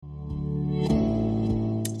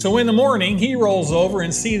So in the morning, he rolls over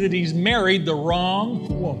and sees that he's married the wrong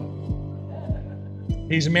woman.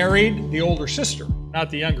 He's married the older sister, not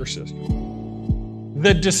the younger sister.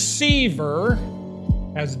 The deceiver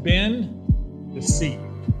has been deceived.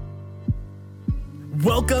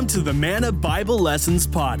 Welcome to the Manna Bible Lessons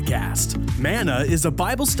Podcast. Manna is a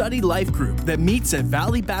Bible study life group that meets at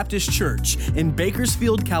Valley Baptist Church in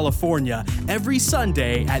Bakersfield, California, every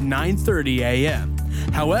Sunday at 9:30 a.m.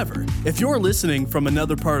 However, if you're listening from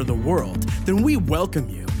another part of the world, then we welcome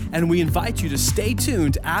you, and we invite you to stay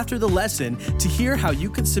tuned after the lesson to hear how you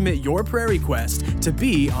can submit your prayer request to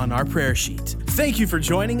be on our prayer sheet. Thank you for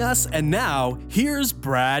joining us, and now, here's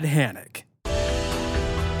Brad Hannock.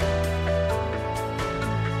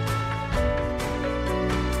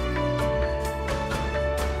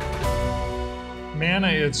 Manna,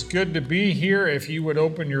 it's good to be here. If you would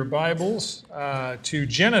open your Bibles to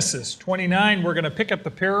Genesis 29, we're going to pick up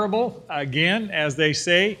the parable again, as they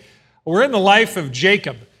say. We're in the life of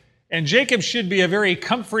Jacob, and Jacob should be a very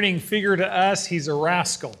comforting figure to us. He's a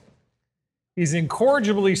rascal. He's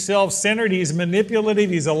incorrigibly self-centered. He's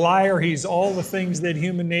manipulative. He's a liar. He's all the things that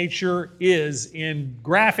human nature is in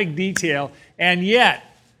graphic detail, and yet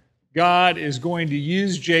God is going to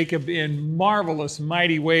use Jacob in marvelous,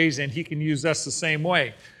 mighty ways, and he can use us the same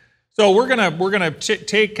way. So we're gonna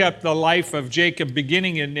take up the life of Jacob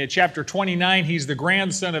beginning in chapter 29. He's the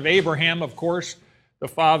grandson of Abraham, of course, the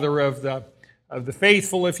father of the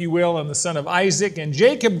faithful, if you will, and the son of Isaac. And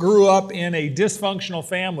Jacob grew up in a dysfunctional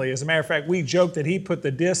family. As a matter of fact, we joke that he put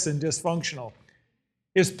the dis in dysfunctional.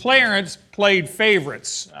 His parents played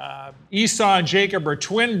favorites. Esau and Jacob are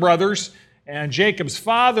twin brothers. And Jacob's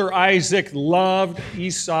father, Isaac, loved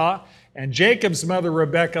Esau, and Jacob's mother,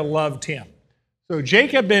 Rebekah, loved him. So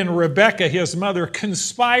Jacob and Rebekah, his mother,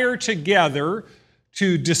 conspire together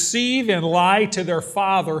to deceive and lie to their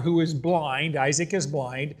father, who is blind, Isaac is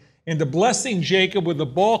blind, into blessing Jacob with the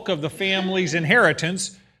bulk of the family's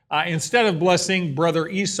inheritance instead of blessing brother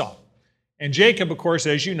Esau. And Jacob, of course,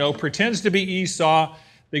 as you know, pretends to be Esau.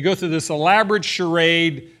 They go through this elaborate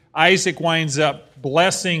charade. Isaac winds up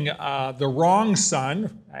blessing the wrong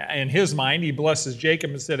son. In his mind, he blesses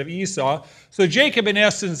Jacob instead of Esau. So Jacob, in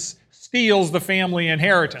essence, steals the family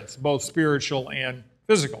inheritance, both spiritual and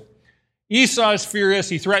physical. Esau is furious.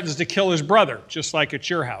 He threatens to kill his brother, just like at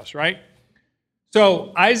your house, right?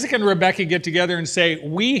 So Isaac and Rebekah get together and say,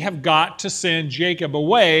 we have got to send Jacob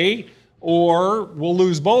away, or we'll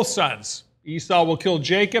lose both sons. Esau will kill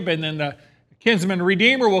Jacob, and then the kinsman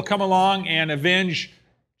redeemer will come along and avenge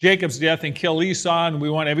Jacob's death and kill Esau, and we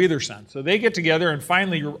won't have either son. So they get together, and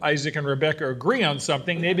finally Isaac and Rebekah agree on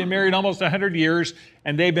something. They've been married almost 100 years,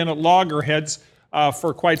 and they've been at loggerheads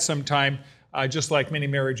for quite some time, just like many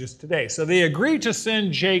marriages today. So they agree to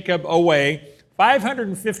send Jacob away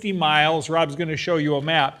 550 miles, Rob's going to show you a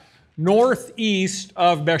map, northeast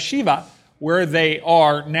of Beersheba, where they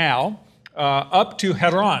are now, up to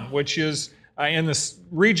Haran, which is in this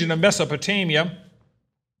region of Mesopotamia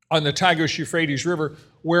on the Tigris-Euphrates River,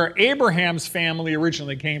 where Abraham's family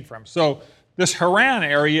originally came from. So this Haran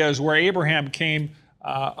area is where Abraham came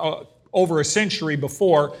over a century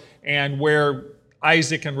before, and where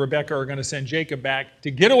Isaac and Rebekah are going to send Jacob back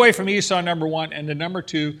to get away from Esau, number one, and then number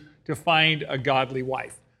two, to find a godly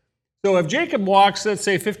wife. So if Jacob walks, let's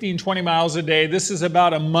say 15, 20 miles a day, this is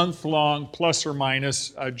about a month-long, plus or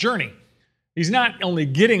minus, journey. He's not only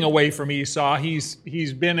getting away from Esau,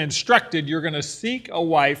 he's been instructed, you're going to seek a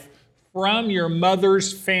wife from your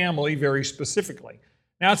mother's family very specifically.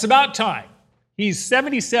 Now, it's about time. He's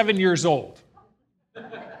 77 years old.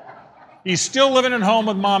 He's still living at home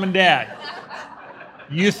with mom and dad.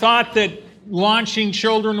 You thought that launching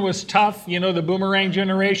children was tough, you know, the boomerang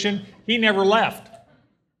generation? He never left.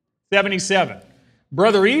 77.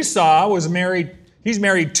 Brother Esau was married. He's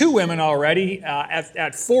married two women already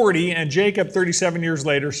at 40, and Jacob, 37 years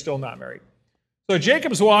later, still not married. So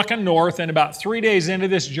Jacob's walking north, and about 3 days into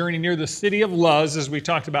this journey near the city of Luz, as we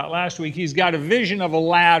talked about last week, he's got a vision of a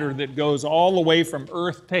ladder that goes all the way from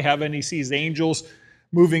earth to heaven. He sees angels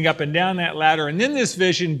moving up and down that ladder. And in this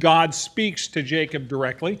vision, God speaks to Jacob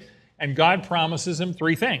directly, and God promises him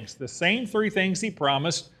three things. The same three things he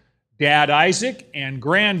promised Dad Isaac and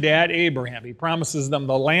Granddad Abraham. He promises them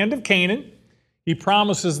the land of Canaan. He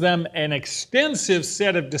promises them an extensive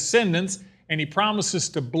set of descendants, and he promises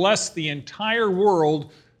to bless the entire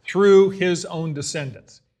world through his own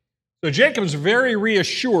descendants. So Jacob's very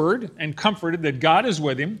reassured and comforted that God is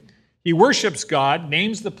with him. He worships God,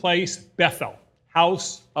 names the place Bethel,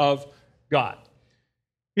 house of God.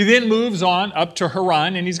 He then moves on up to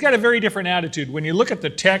Haran, and he's got a very different attitude. When you look at the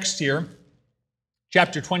text here,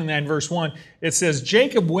 chapter 29, verse 1, it says,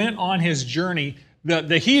 Jacob went on his journey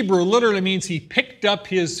The Hebrew literally means he picked up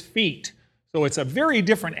his feet. So it's a very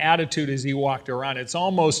different attitude as he walked around. It's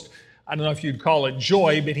almost, I don't know if you'd call it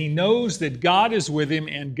joy, but he knows that God is with him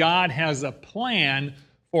and God has a plan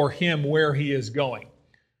for him where he is going.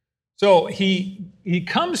 So he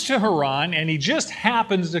comes to Haran, and he just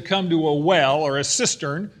happens to come to a well or a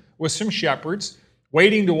cistern with some shepherds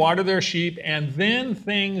waiting to water their sheep, and then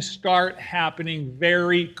things start happening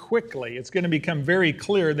very quickly. It's going to become very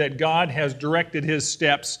clear that God has directed his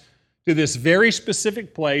steps to this very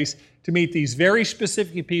specific place to meet these very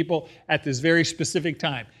specific people at this very specific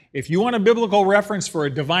time. If you want a biblical reference for a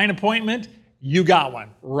divine appointment, you got one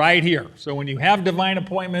right here. So when you have divine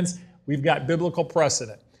appointments, we've got biblical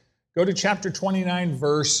precedent. Go to chapter 29,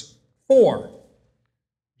 verse 4.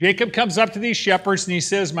 Jacob comes up to these shepherds and he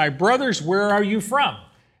says, "My brothers, where are you from?"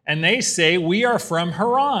 And they say, "We are from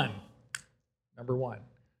Haran." Number one.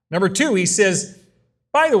 Number two, he says,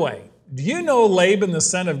 "By the way, do you know Laban the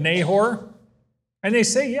son of Nahor?" And they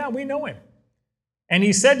say, "Yeah, we know him." And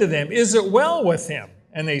he said to them, "Is it well with him?"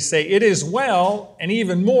 And they say, "It is well, and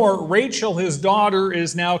even more, Rachel, his daughter,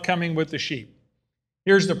 is now coming with the sheep."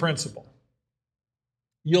 Here's the principle.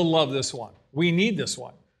 You'll love this one. We need this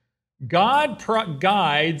one. God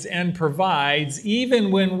guides and provides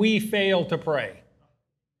even when we fail to pray.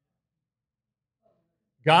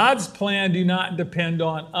 God's plan do not depend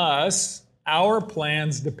on us. Our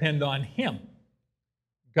plans depend on him.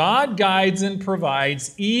 God guides and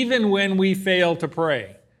provides even when we fail to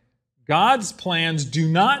pray. God's plans do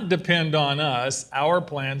not depend on us. Our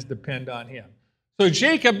plans depend on him. So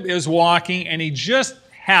Jacob is walking, and he just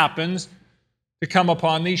happens to come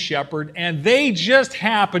upon these shepherds, and they just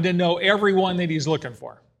happen to know everyone that he's looking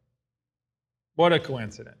for. What a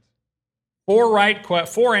coincidence. Four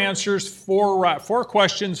answers, four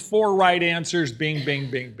questions, four right answers, bing, bing,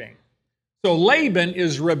 bing, bing. So Laban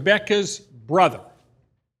is Rebekah's brother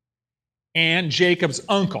and Jacob's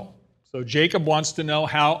uncle. So Jacob wants to know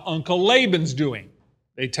how Uncle Laban's doing.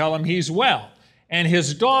 They tell him he's well. And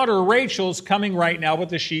his daughter Rachel's coming right now with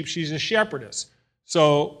the sheep. She's a shepherdess.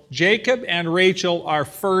 So Jacob and Rachel are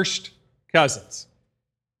first cousins.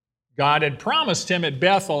 God had promised him at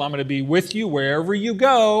Bethel, "I'm going to be with you wherever you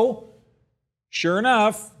go." Sure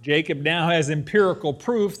enough, Jacob now has empirical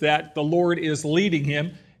proof that the Lord is leading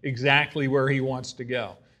him exactly where he wants to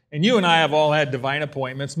go. And you and I have all had divine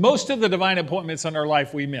appointments. Most of the divine appointments in our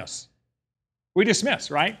life we miss. We just miss,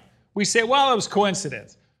 right? We say, well, it was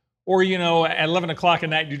coincidence. Or, at 11 o'clock at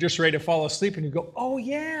night, you're just ready to fall asleep, and you go, oh,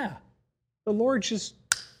 yeah, the Lord just...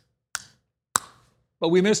 But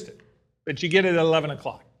we missed it. But you get it at 11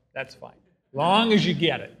 o'clock. That's fine. Long as you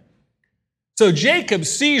get it. So Jacob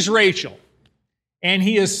sees Rachel, and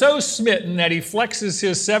he is so smitten that he flexes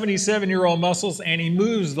his 77-year-old muscles, and he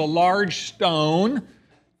moves the large stone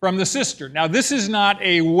from the cistern. Now, this is not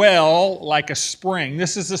a well like a spring.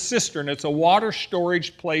 This is a cistern. It's a water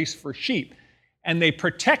storage place for sheep. And they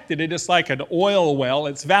protected it. It's like an oil well.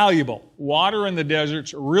 It's valuable. Water in the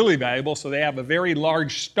desert's really valuable, so they have a very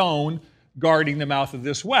large stone guarding the mouth of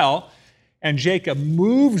this well. And Jacob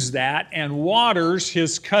moves that and waters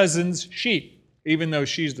his cousin's sheep, even though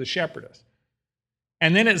she's the shepherdess.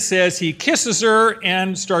 And then it says he kisses her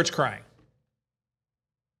and starts crying.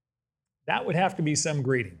 That would have to be some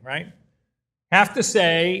greeting, right? Have to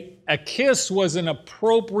say, a kiss was an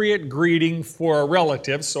appropriate greeting for a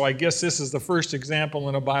relative, so I guess this is the first example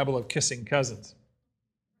in the Bible of kissing cousins.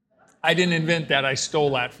 I didn't invent that. I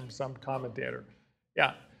stole that from some commentator.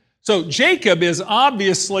 Yeah. So Jacob is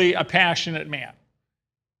obviously a passionate man.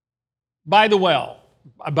 By the way,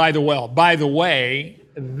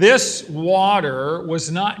 this water was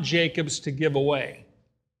not Jacob's to give away.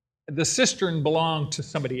 The cistern belonged to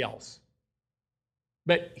somebody else.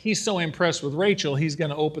 But he's so impressed with Rachel, he's going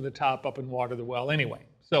to open the top up and water the well anyway.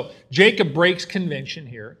 So Jacob breaks convention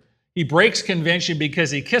here. He breaks convention because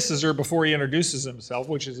he kisses her before he introduces himself,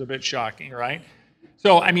 which is a bit shocking, right?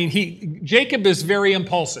 So, Jacob is very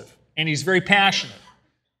impulsive, and he's very passionate,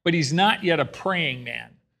 but he's not yet a praying man.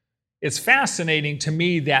 It's fascinating to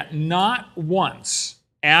me that not once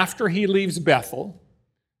after he leaves Bethel,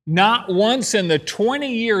 not once in the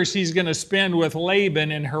 20 years he's going to spend with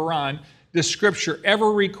Laban in Haran, does Scripture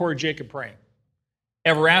ever record Jacob praying,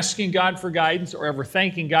 ever asking God for guidance, or ever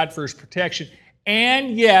thanking God for his protection.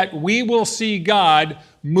 And yet we will see God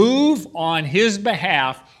move on his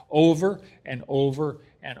behalf over and over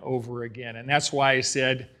and over again. And that's why I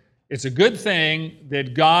said it's a good thing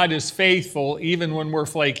that God is faithful even when we're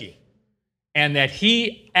flaky, and that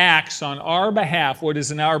he acts on our behalf what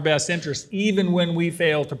is in our best interest even when we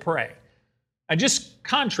fail to pray. And just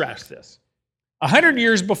contrast this. 100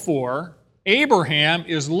 years before, Abraham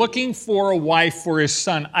is looking for a wife for his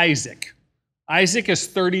son Isaac. Isaac is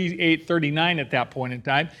 38, 39 at that point in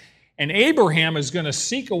time, and Abraham is going to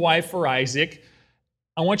seek a wife for Isaac.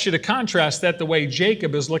 I want you to contrast that the way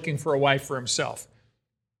Jacob is looking for a wife for himself.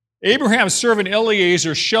 Abraham's servant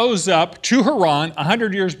Eliezer shows up to Haran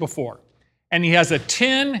 100 years before, and he has a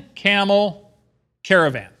 10-camel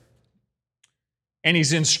caravan. And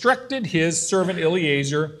he's instructed his servant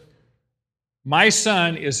Eliezer, my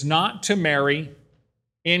son is not to marry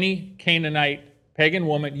any Canaanite pagan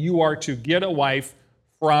woman. You are to get a wife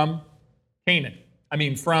from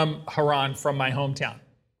from Haran, from my hometown.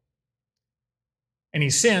 And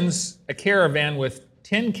he sends a caravan with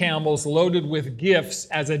 10 camels loaded with gifts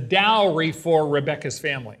as a dowry for Rebekah's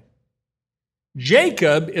family.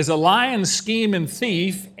 Jacob is a lying, scheming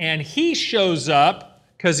thief, and he shows up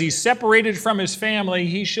because he's separated from his family.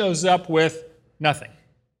 He shows up with nothing.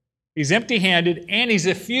 He's empty-handed, and he's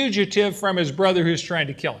a fugitive from his brother who's trying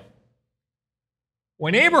to kill him.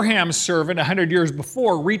 When Abraham's servant, 100 years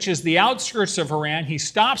before, reaches the outskirts of Haran, he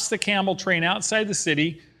stops the camel train outside the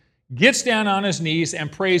city, gets down on his knees, and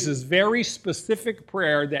prays this very specific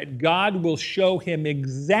prayer that God will show him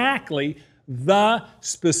exactly the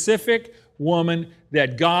specific woman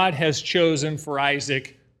that God has chosen for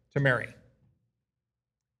Isaac to marry.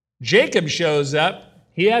 Jacob shows up.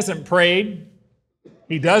 He hasn't prayed.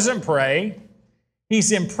 He doesn't pray.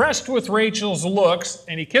 He's impressed with Rachel's looks,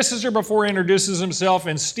 and he kisses her before he introduces himself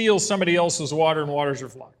and steals somebody else's water and waters her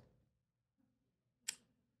flock.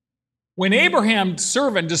 When Abraham's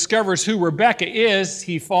servant discovers who Rebekah is,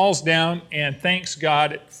 he falls down and thanks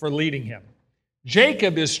God for leading him.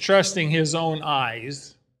 Jacob is trusting his own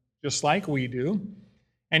eyes, just like we do,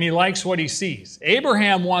 and he likes what he sees.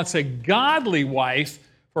 Abraham wants a godly wife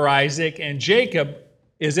for Isaac, and Jacob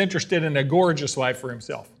is interested in a gorgeous wife for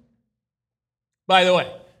himself. By the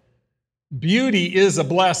way, beauty is a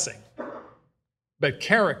blessing, but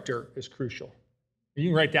character is crucial. You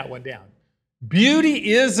can write that one down.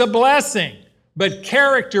 Beauty is a blessing, but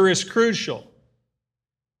character is crucial.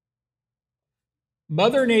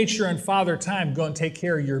 Mother Nature and Father Time go and take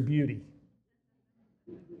care of your beauty.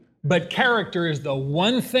 But character is the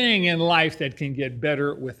one thing in life that can get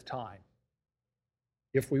better with time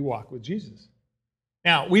if we walk with Jesus.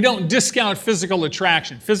 Now, we don't discount physical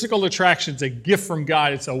attraction. Physical attraction is a gift from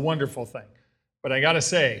God. It's a wonderful thing. But I got to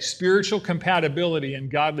say, spiritual compatibility and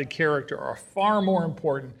godly character are far more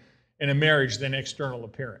important in a marriage than external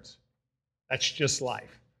appearance. That's just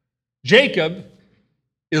life. Jacob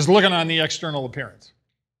is looking on the external appearance.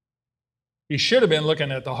 He should have been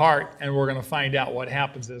looking at the heart, and we're going to find out what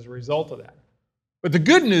happens as a result of that. But the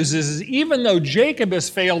good news is even though Jacob has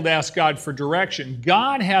failed to ask God for direction,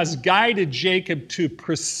 God has guided Jacob to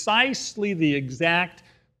precisely the exact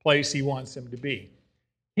place he wants him to be.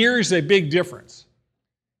 Here's a big difference.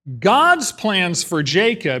 God's plans for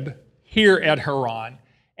Jacob here at Haran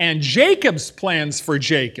and Jacob's plans for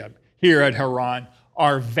Jacob here at Haran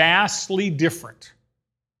are vastly different.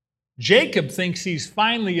 Jacob thinks he's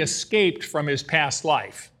finally escaped from his past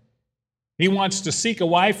life. He wants to seek a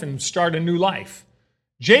wife and start a new life.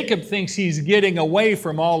 Jacob thinks he's getting away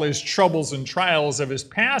from all his troubles and trials of his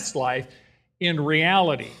past life. In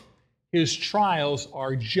reality, his trials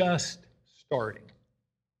are just starting.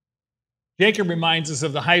 Jacob reminds us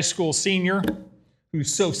of the high school senior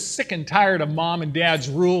who's so sick and tired of mom and dad's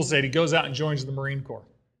rules that he goes out and joins the Marine Corps.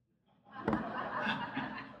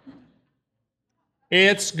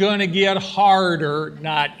 It's going to get harder,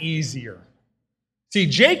 not easier. See,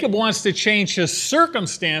 Jacob wants to change his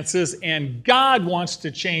circumstances, and God wants to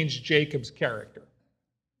change Jacob's character.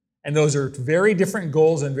 And those are very different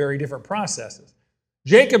goals and very different processes.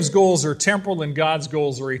 Jacob's goals are temporal and God's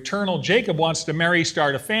goals are eternal. Jacob wants to marry,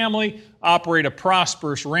 start a family, operate a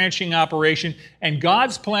prosperous ranching operation, and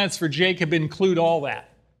God's plans for Jacob include all that,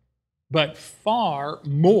 but far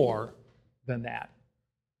more than that.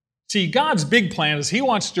 See, God's big plan is He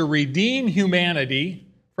wants to redeem humanity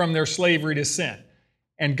from their slavery to sin.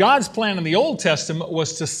 And God's plan in the Old Testament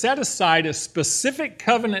was to set aside a specific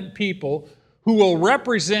covenant people who will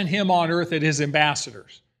represent Him on earth as His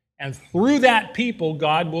ambassadors. And through that people,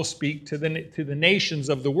 God will speak to the nations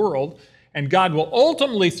of the world. And God will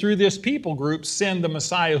ultimately, through this people group, send the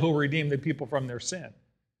Messiah who will redeem the people from their sin.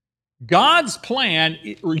 God's plan,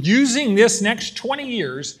 using this next 20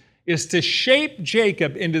 years, is to shape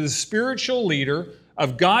Jacob into the spiritual leader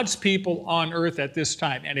of God's people on earth at this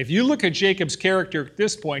time. And if you look at Jacob's character at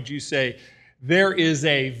this point, you say, there is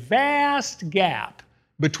a vast gap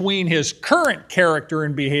between his current character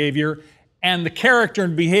and behavior and the character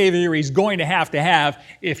and behavior he's going to have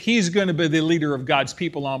if he's going to be the leader of God's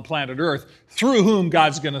people on planet Earth, through whom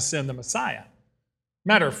God's going to send the Messiah.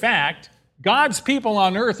 Matter of fact, God's people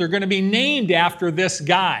on earth are going to be named after this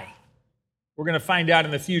guy. We're going to find out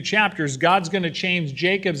in a few chapters, God's going to change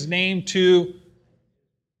Jacob's name to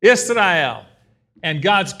Israel, and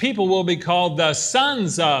God's people will be called the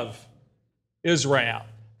sons of Israel.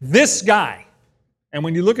 This guy. And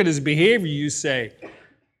when you look at his behavior, you say,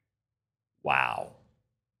 wow.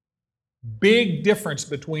 Big difference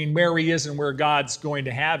between where he is and where God's going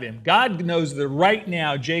to have him. God knows that right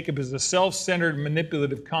now Jacob is a self-centered,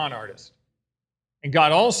 manipulative con artist. And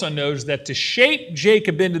God also knows that to shape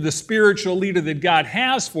Jacob into the spiritual leader that God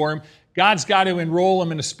has for him, God's got to enroll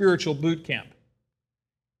him in a spiritual boot camp.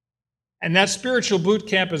 And that spiritual boot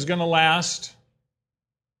camp is going to last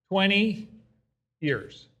 20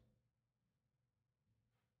 years.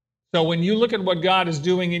 So when you look at what God is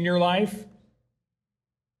doing in your life,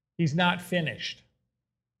 He's not finished,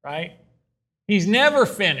 right? He's never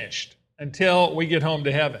finished until we get home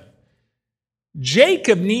to heaven.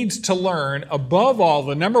 Jacob needs to learn, above all,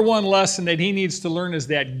 the number one lesson that he needs to learn is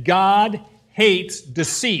that God hates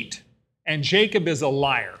deceit, and Jacob is a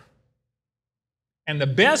liar. And the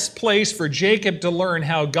best place for Jacob to learn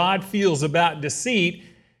how God feels about deceit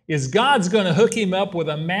is God's going to hook him up with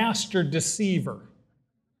a master deceiver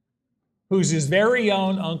who's his very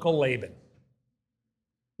own Uncle Laban.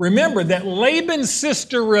 Remember that Laban's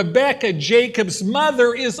sister Rebekah, Jacob's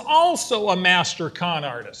mother, is also a master con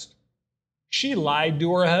artist. She lied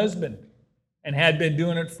to her husband and had been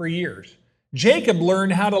doing it for years. Jacob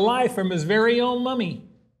learned how to lie from his very own mummy.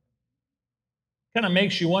 Kind of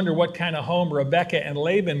makes you wonder what kind of home Rebekah and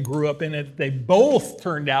Laban grew up in if they both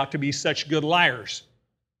turned out to be such good liars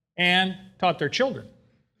and taught their children,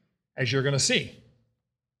 as you're going to see.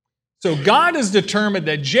 So God is determined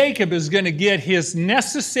that Jacob is going to get his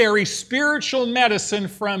necessary spiritual medicine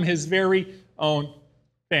from his very own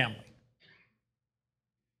family.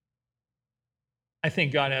 I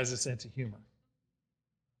think God has a sense of humor.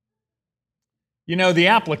 You know, the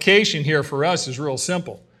application here for us is real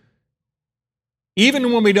simple.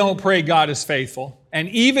 Even when we don't pray, God is faithful. And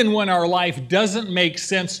even when our life doesn't make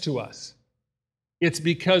sense to us, it's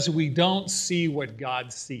because we don't see what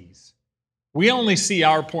God sees. We only see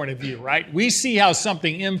our point of view, right? We see how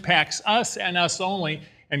something impacts us and us only,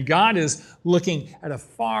 and God is looking at a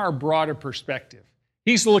far broader perspective.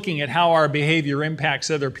 He's looking at how our behavior impacts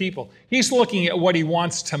other people. He's looking at what He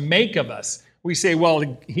wants to make of us. We say, well,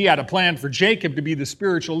 He had a plan for Jacob to be the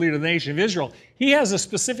spiritual leader of the nation of Israel. He has a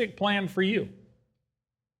specific plan for you.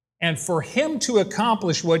 And for Him to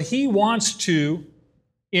accomplish what He wants to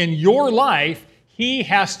in your life, He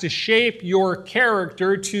has to shape your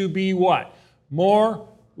character to be what? More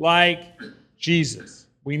like Jesus.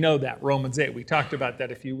 We know that, Romans 8. We talked about that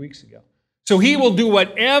a few weeks ago. So He will do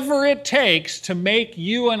whatever it takes to make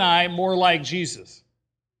you and I more like Jesus.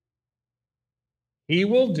 He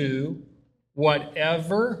will do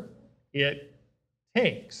whatever it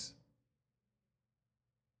takes.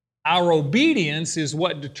 Our obedience is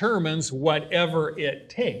what determines whatever it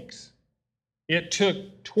takes. It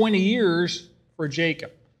took 20 years for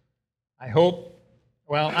Jacob.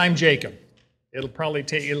 I'm Jacob. It'll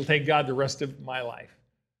take God the rest of my life.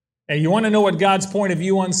 And you want to know what God's point of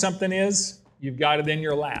view on something is? You've got it in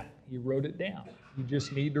your lap. He wrote it down. You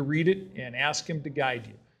just need to read it and ask Him to guide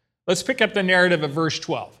you. Let's pick up the narrative of verse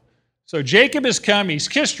 12. So Jacob has come, he's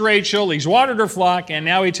kissed Rachel, he's watered her flock, and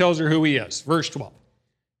now he tells her who he is. Verse 12.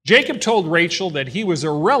 Jacob told Rachel that he was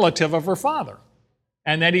a relative of her father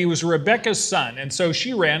and that he was Rebekah's son, and so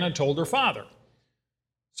she ran and told her father.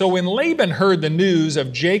 So when Laban heard the news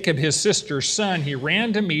of Jacob, his sister's son, he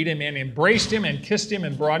ran to meet him and embraced him and kissed him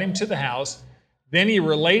and brought him to the house. Then he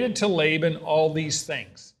related to Laban all these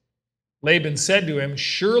things. Laban said to him,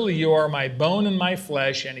 "Surely you are my bone and my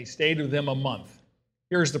flesh," and he stayed with him a month.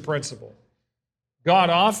 Here's the principle. God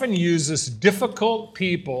often uses difficult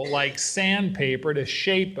people like sandpaper to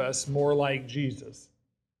shape us more like Jesus.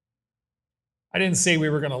 I didn't say we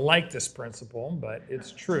were going to like this principle, but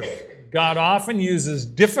it's true. God often uses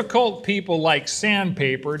difficult people like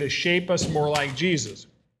sandpaper to shape us more like Jesus.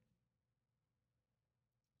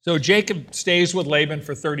 So Jacob stays with Laban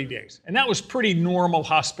for 30 days. And that was pretty normal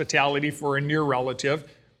hospitality for a near relative.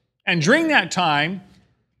 And during that time,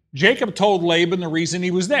 Jacob told Laban the reason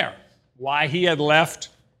he was there, why he had left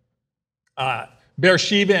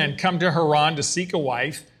Beersheba and come to Haran to seek a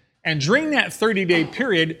wife. And during that 30-day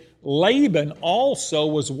period, Laban also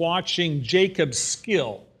was watching Jacob's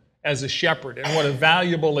skill as a shepherd and what a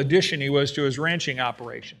valuable addition he was to his ranching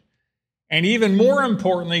operation. And even more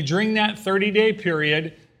importantly, during that 30-day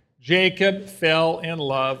period, Jacob fell in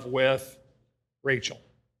love with Rachel.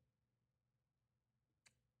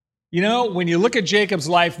 You know, when you look at Jacob's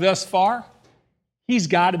life thus far, he's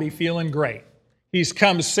got to be feeling great. He's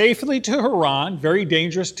come safely to Haran, very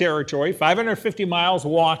dangerous territory, 550 miles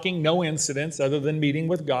walking, no incidents other than meeting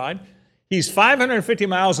with God. He's 550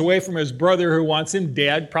 miles away from his brother who wants him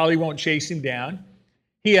dead, probably won't chase him down.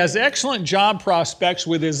 He has excellent job prospects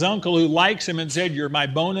with his uncle who likes him and said, "You're my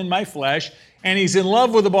bone and my flesh," and he's in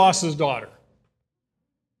love with the boss's daughter.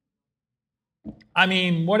 I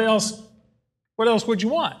mean, what else would you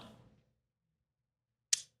want?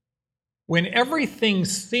 When everything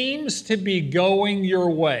seems to be going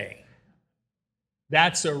your way,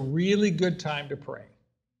 that's a really good time to pray.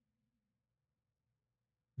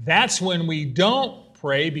 That's when we don't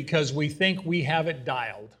pray because we think we have it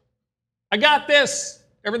dialed. I got this.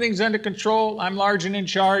 Everything's under control. I'm large and in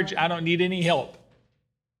charge. I don't need any help.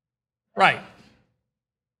 Right.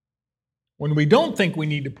 When we don't think we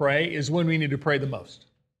need to pray is when we need to pray the most.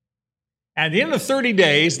 At the end of 30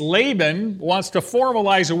 days, Laban wants to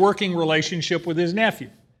formalize a working relationship with his nephew.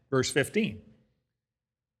 Verse 15.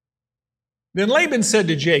 Then Laban said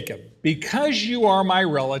to Jacob, "Because you are my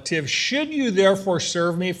relative, should you therefore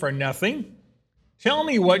serve me for nothing? Tell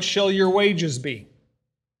me, what shall your wages be?"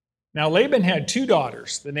 Now Laban had 2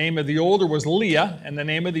 daughters. The name of the older was Leah, and the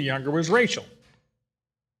name of the younger was Rachel.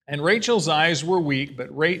 And Rachel's eyes were weak,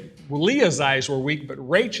 but Leah's eyes were weak, but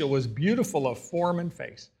Rachel was beautiful of form and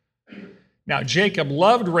face. Now Jacob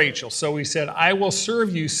loved Rachel, so he said, "I will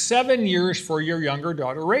serve you 7 years for your younger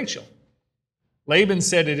daughter Rachel." Laban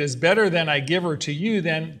said, "It is better than I give her to you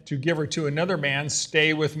than to give her to another man.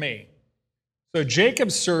 Stay with me." So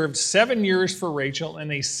Jacob served 7 years for Rachel, and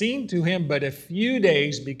they seemed to him but a few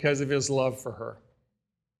days because of his love for her.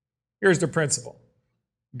 Here's the principle.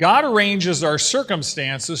 God arranges our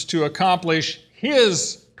circumstances to accomplish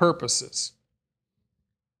His purposes.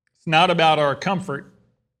 It's not about our comfort.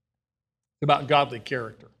 It's about godly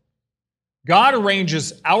character. God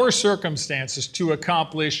arranges our circumstances to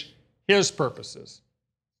accomplish His purposes.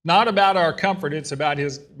 Not about our comfort, it's about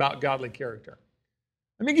godly character.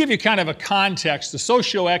 Let me give you kind of a context, the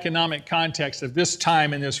socioeconomic context of this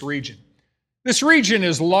time in this region. This region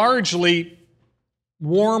is largely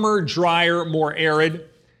warmer, drier, more arid,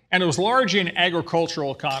 and it was largely an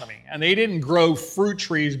agricultural economy. And they didn't grow fruit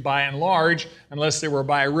trees by and large unless they were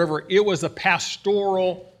by a river. It was a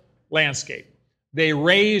pastoral landscape. They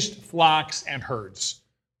raised flocks and herds,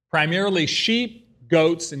 primarily sheep,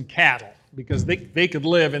 goats, and cattle, because they could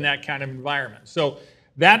live in that kind of environment. So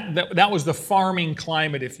that was the farming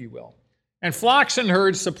climate, if you will. And flocks and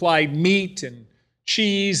herds supplied meat and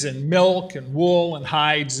cheese and milk and wool and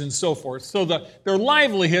hides and so forth. So their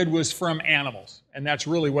livelihood was from animals, and that's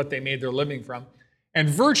really what they made their living from. And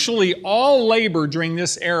virtually all labor during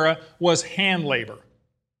this era was hand labor.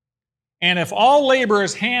 And if all labor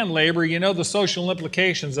is hand labor, you know the social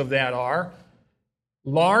implications of that are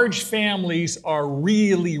large families are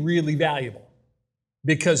really, really valuable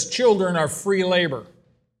because children are free labor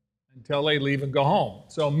until they leave and go home.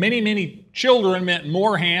 So many, many children meant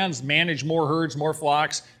more hands, managed more herds, more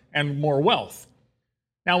flocks, and more wealth.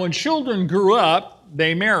 Now, when children grew up,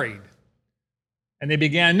 they married, and they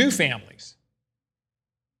began new families.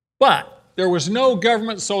 But there was no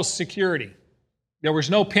government Social Security. There was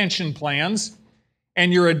no pension plans,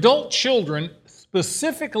 and your adult children,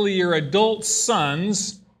 specifically your adult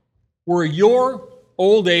sons, were your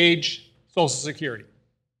old age Social Security.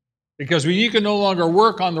 Because when you could no longer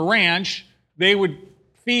work on the ranch, they would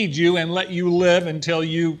feed you and let you live until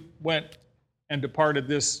you went and departed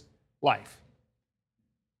this life.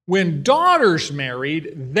 When daughters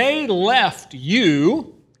married, they left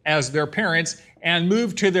you as their parents and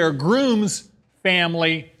moved to their groom's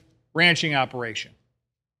family ranching operation.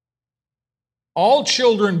 All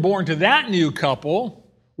children born to that new couple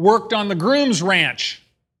worked on the groom's ranch,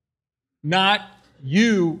 not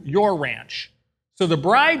your ranch. So the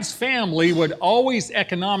bride's family would always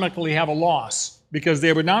economically have a loss because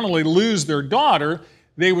they would not only lose their daughter,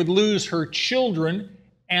 they would lose her children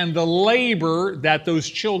and the labor that those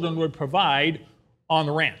children would provide on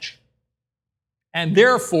the ranch. And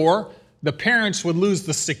therefore, the parents would lose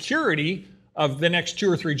the security of the next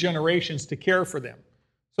 2 or 3 generations to care for them.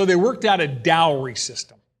 So they worked out a dowry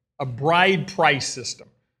system, a bride price system.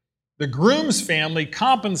 The groom's family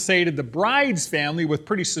compensated the bride's family with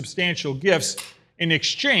pretty substantial gifts in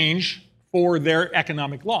exchange for their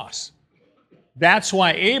economic loss. That's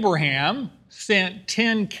why Abraham sent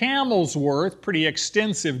 10 camels worth, pretty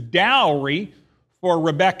extensive dowry for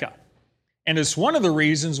Rebekah. And it's one of the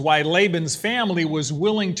reasons why Laban's family was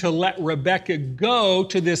willing to let Rebekah go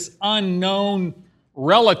to this unknown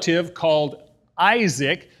relative called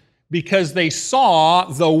Isaac because they saw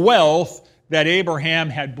the wealth that Abraham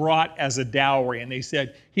had brought as a dowry. And they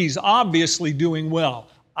said, he's obviously doing well.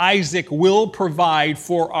 Isaac will provide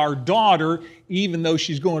for our daughter, even though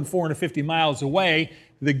she's going 450 miles away.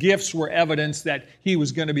 The gifts were evidence that he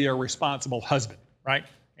was going to be a responsible husband, right?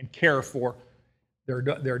 And care for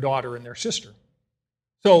their daughter and their sister.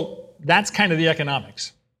 So that's kind of the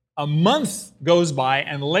economics. A month goes by,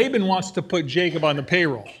 and Laban wants to put Jacob on the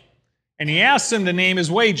payroll. And he asks him to name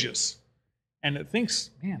his wages. And it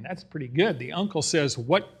thinks, man, that's pretty good. The uncle says,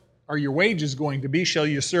 what are your wages going to be? Shall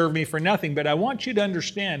you serve me for nothing? But I want you to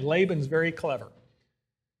understand, Laban's very clever.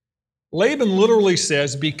 Laban literally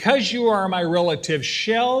says, because you are my relative,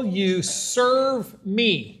 shall you serve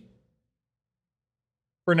me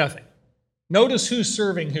for nothing? Notice who's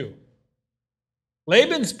serving who.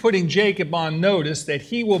 Laban's putting Jacob on notice that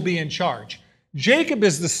he will be in charge. Jacob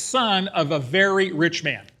is the son of a very rich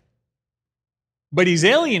man. But he's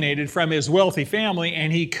alienated from his wealthy family,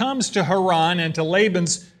 and he comes to Haran and to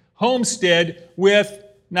Laban's homestead with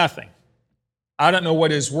nothing. I don't know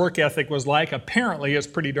what his work ethic was like. Apparently, it's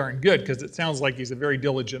pretty darn good because it sounds like he's a very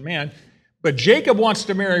diligent man. But Jacob wants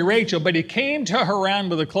to marry Rachel, but he came to Haran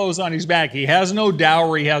with the clothes on his back. He has no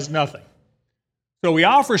dowry, he has nothing. So he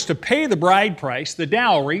offers to pay the bride price, the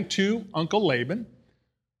dowry, to Uncle Laban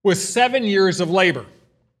with 7 years of labor.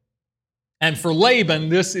 And for Laban,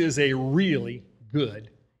 this is a really good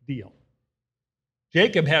deal.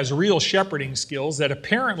 Jacob has real shepherding skills that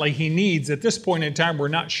apparently he needs. At this point in time, we're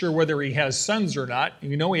not sure whether he has sons or not.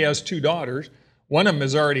 You know he has 2 daughters. One of them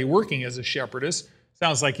is already working as a shepherdess.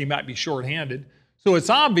 Sounds like he might be short-handed. So it's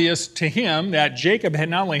obvious to him that Jacob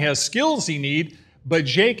not only has skills he needs, but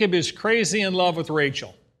Jacob is crazy in love with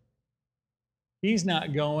Rachel. He's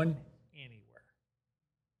not going anywhere.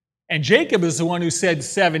 And Jacob is the one who said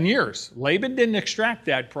 7 years. Laban didn't extract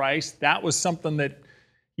that price. That was something that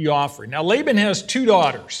he offered. Now, Laban has 2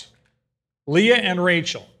 daughters, Leah and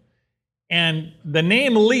Rachel. And the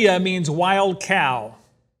name Leah means wild cow.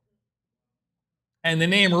 And the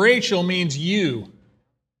name Rachel means ewe,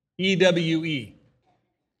 E-W-E.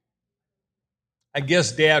 I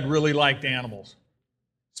guess Dad really liked animals,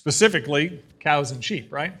 specifically cows and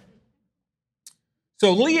sheep, right?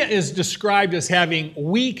 So Leah is described as having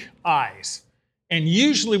weak eyes. And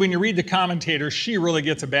usually when you read the commentators, she really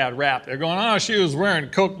gets a bad rap. They're going, oh, she was wearing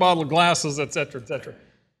Coke bottle glasses, etc., etc.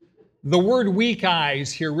 The word weak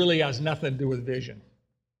eyes here really has nothing to do with vision.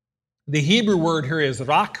 The Hebrew word here is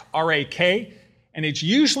rak, R-A-K, and it's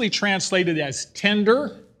usually translated as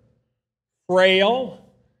tender, frail,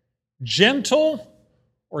 gentle,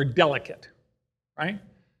 or delicate, right?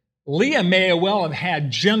 Leah may well have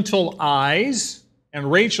had gentle eyes, and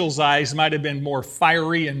Rachel's eyes might have been more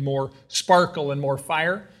fiery and more sparkle and more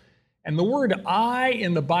fire. And the word eye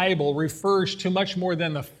in the Bible refers to much more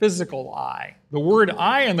than the physical eye. The word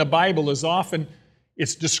eye in the Bible is often,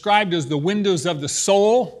 it's described as the windows of the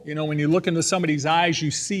soul. You know, when you look into somebody's eyes, you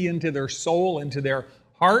see into their soul, into their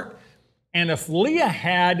heart. And if Leah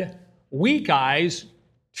had weak eyes,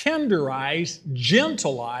 tender eyes,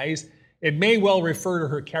 gentle eyes, it may well refer to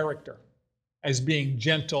her character as being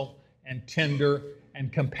gentle and tender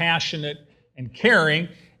and compassionate and caring,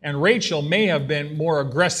 and Rachel may have been more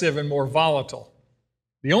aggressive and more volatile.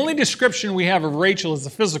 The only description we have of Rachel is the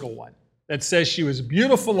physical one that says she was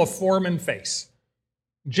beautiful of form and face.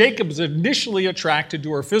 Jacob's initially attracted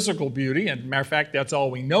to her physical beauty, and matter of fact, that's all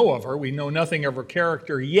we know of her. We know nothing of her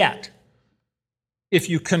character yet. If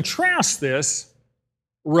you contrast this,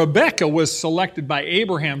 Rebekah was selected by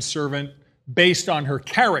Abraham's servant based on her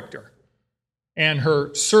character and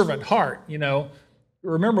her servant heart. You know,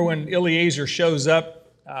 remember when Eliezer shows up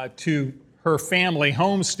to her family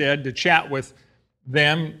homestead to chat with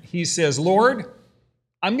them, he says, Lord,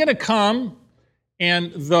 I'm going to come,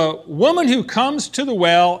 and the woman who comes to the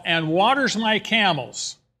well and waters my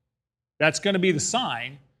camels, that's going to be the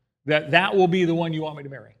sign that that will be the one you want me to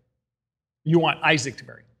marry. You want Isaac to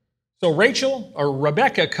marry. So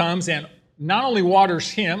Rebekah comes and not only waters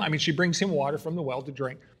him, I mean, she brings him water from the well to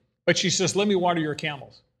drink, but she says, let me water your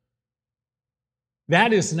camels.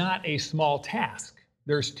 That is not a small task.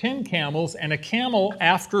 There's 10 camels, and a camel,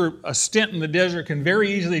 after a stint in the desert, can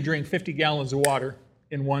very easily drink 50 gallons of water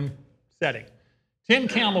in one setting. 10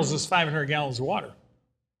 camels is 500 gallons of water.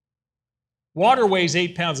 Water weighs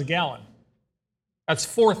 8 pounds a gallon. That's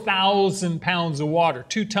 4,000 pounds of water,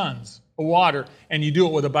 2 tons of water, and you do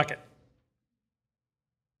it with a bucket.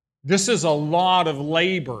 This is a lot of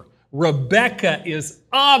labor. Rebekah is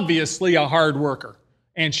obviously a hard worker,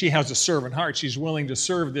 and she has a servant heart. She's willing to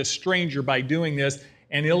serve this stranger by doing this,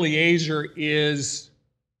 and Eliezer is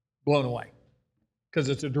blown away. because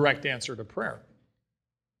it's a direct answer to prayer.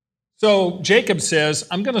 So Jacob says,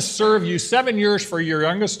 I'm going to serve you 7 years for your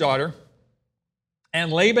youngest daughter.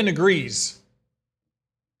 And Laban agrees,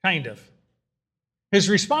 kind of. His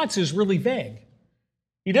response is really vague.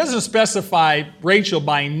 He doesn't specify Rachel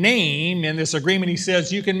by name in this agreement. He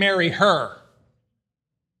says, you can marry her.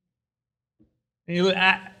 And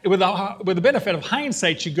with the benefit of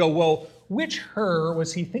hindsight, you go, well, which her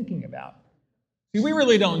was he thinking about? See, we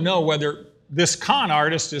really don't know whether this con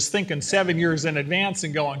artist is thinking 7 years in advance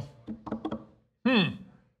and going,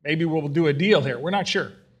 maybe we'll do a deal here. We're not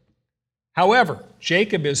sure. However,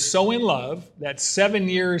 Jacob is so in love that 7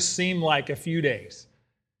 years seem like a few days.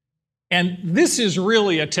 And this is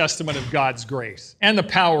really a testament of God's grace and the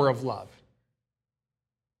power of love.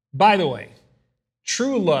 By the way,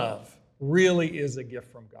 true love really is a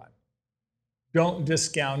gift from God. Don't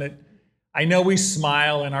discount it. I know we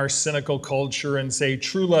smile in our cynical culture and say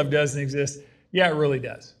true love doesn't exist. Yeah, it really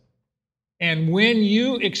does. And when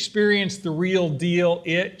you experience the real deal,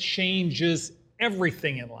 it changes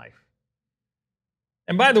everything in life.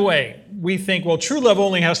 And by the way, we think, well, true love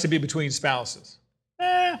only has to be between spouses.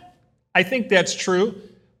 I think that's true,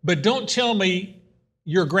 but don't tell me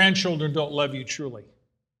your grandchildren don't love you truly.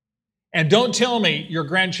 And don't tell me your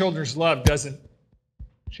grandchildren's love doesn't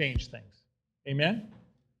change things. Amen?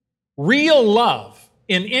 Real love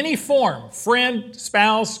in any form, friend,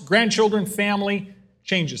 spouse, grandchildren, family,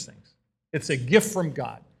 changes things. It's a gift from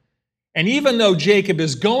God. And even though Jacob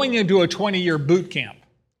is going into a 20-year boot camp,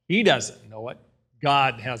 he doesn't know it.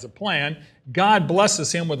 God has a plan. God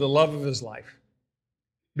blesses him with the love of his life.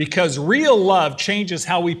 Because real love changes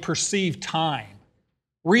how we perceive time.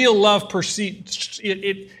 Real love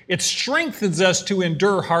it strengthens us to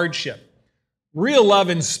endure hardship. Real love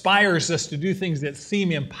inspires us to do things that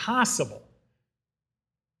seem impossible.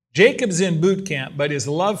 Jacob's in boot camp, but his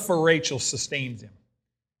love for Rachel sustains him.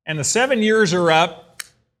 And the 7 years are up,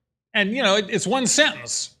 and it's one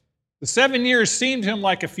sentence. The 7 years seemed to him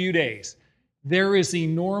like a few days. There is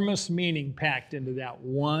enormous meaning packed into that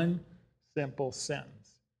one simple sentence.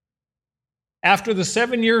 After the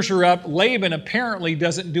 7 years are up, Laban apparently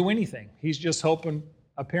doesn't do anything. He's just hoping,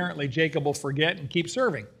 apparently, Jacob will forget and keep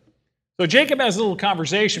serving. So Jacob has a little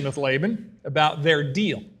conversation with Laban about their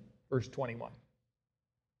deal. Verse 21.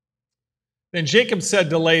 Then Jacob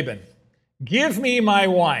said to Laban, give me my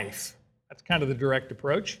wife. That's kind of the direct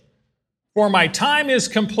approach. For my time is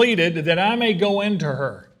completed that I may go into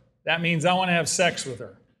her. That means I want to have sex with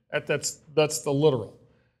her. That's the literal.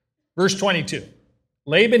 Verse 22.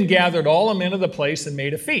 Laban gathered all the men of the place and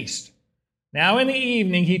made a feast. Now in the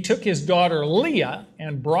evening he took his daughter Leah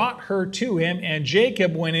and brought her to him, and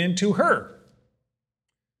Jacob went in to her.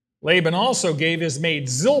 Laban also gave his maid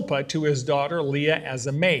Zilpah to his daughter Leah as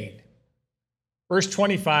a maid. Verse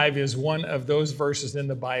 25 is one of those verses in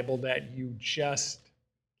the Bible that you just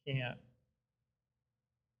can't.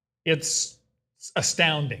 It's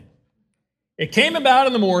astounding. It came about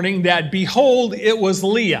in the morning that, behold, it was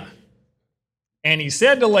Leah. And he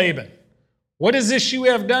said to Laban, what is this you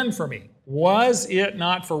have done for me? Was it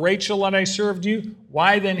not for Rachel that I served you?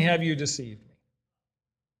 Why then have you deceived me?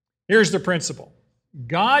 Here's the principle.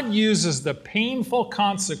 God uses the painful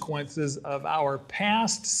consequences of our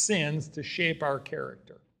past sins to shape our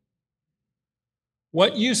character.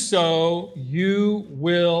 What you sow, you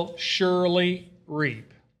will surely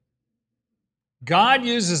reap. God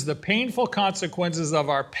uses the painful consequences of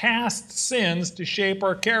our past sins to shape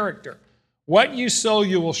our character. What you sow,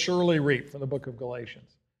 you will surely reap, from the book of Galatians.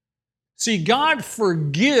 See, God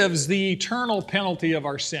forgives the eternal penalty of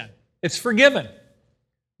our sin. It's forgiven.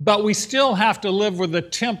 But we still have to live with the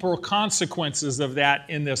temporal consequences of that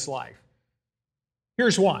in this life.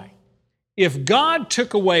 Here's why. If God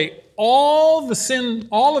took away all of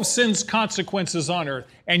sin's consequences on earth,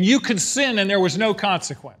 and you could sin and there was no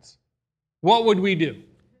consequence, what would we do?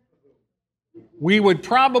 We would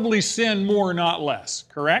probably sin more, not less,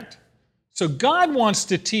 correct? So God wants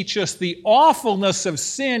to teach us the awfulness of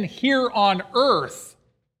sin here on earth,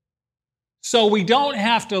 so we don't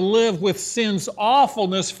have to live with sin's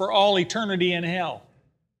awfulness for all eternity in hell.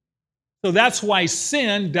 So that's why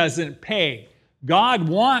sin doesn't pay. God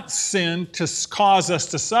wants sin to cause us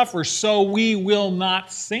to suffer, so we will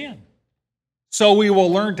not sin. So we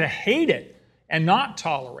will learn to hate it and not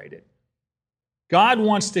tolerate it. God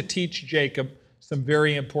wants to teach Jacob some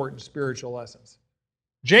very important spiritual lessons.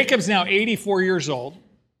 Jacob's now 84 years old.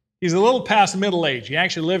 He's a little past middle age. He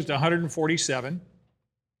actually lives to 147.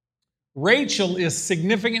 Rachel is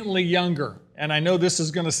significantly younger, and I know this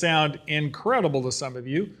is going to sound incredible to some of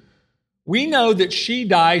you. We know that she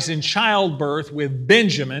dies in childbirth with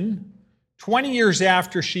Benjamin 20 years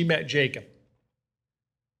after she met Jacob.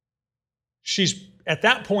 She's, at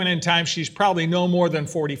that point in time, she's probably no more than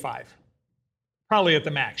 45. Probably at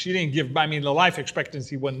the max. She didn't give, the life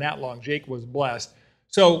expectancy wasn't that long. Jake was blessed.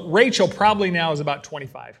 So Rachel probably now is about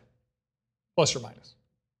 25, plus or minus.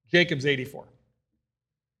 Jacob's 84.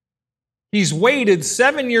 He's waited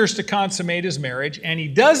 7 years to consummate his marriage, and he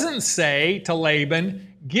doesn't say to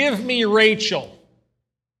Laban, give me Rachel.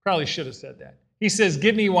 Probably should have said that. He says,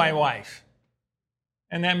 give me my wife.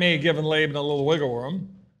 And that may have given Laban a little wiggle room.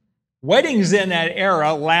 Weddings in that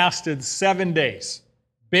era lasted 7 days.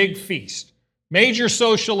 Big feast. Major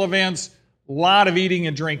social events, a lot of eating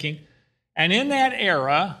and drinking. And in that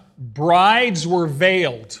era, brides were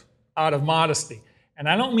veiled out of modesty. And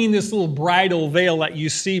I don't mean this little bridal veil that you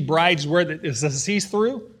see brides wear that is a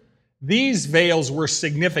see-through. These veils were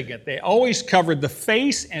significant. They always covered the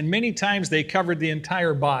face, and many times they covered the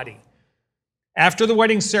entire body. After the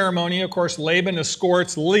wedding ceremony, of course, Laban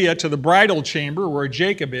escorts Leah to the bridal chamber where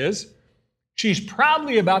Jacob is. She's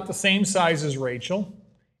probably about the same size as Rachel.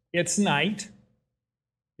 It's night.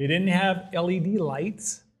 They didn't have LED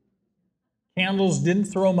lights. Candles didn't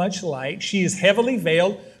throw much light. She is heavily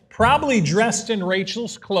veiled, probably dressed in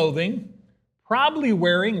Rachel's clothing, probably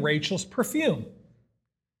wearing Rachel's perfume.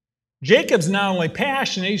 Jacob's not only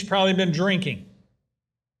passionate, he's probably been drinking.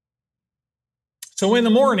 So in the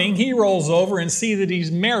morning, he rolls over and sees that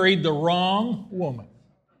he's married the wrong woman.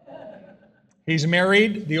 He's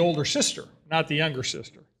married the older sister, not the younger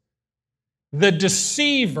sister. The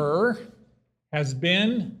deceiver has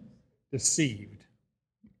been deceived.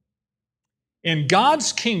 In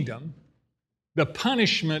God's kingdom, the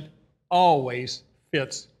punishment always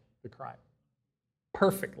fits the crime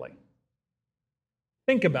perfectly.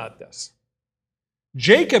 Think about this.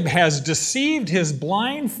 Jacob has deceived his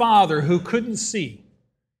blind father who couldn't see.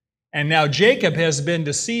 And now Jacob has been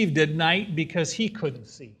deceived at night because he couldn't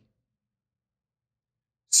see.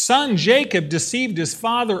 Son Jacob deceived his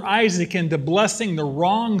father Isaac into blessing the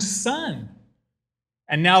wrong son.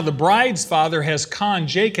 And now the bride's father has conned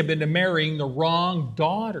Jacob into marrying the wrong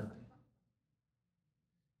daughter.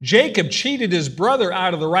 Jacob cheated his brother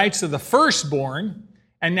out of the rights of the firstborn,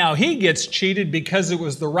 and now he gets cheated because it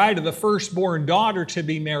was the right of the firstborn daughter to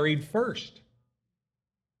be married first.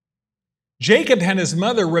 Jacob and his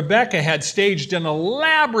mother Rebekah had staged an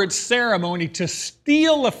elaborate ceremony to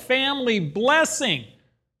steal a family blessing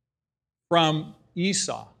from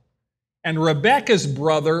Esau. And Rebekah's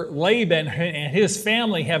brother Laban and his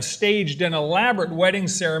family have staged an elaborate wedding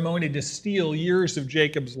ceremony to steal years of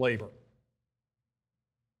Jacob's labor.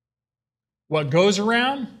 What goes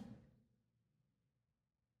around?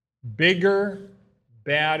 Bigger,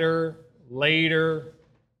 badder, later.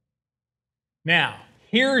 Now,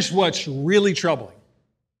 here's what's really troubling.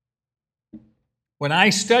 When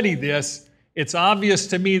I study this, it's obvious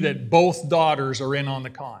to me that both daughters are in on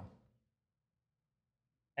the con.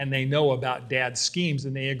 And they know about Dad's schemes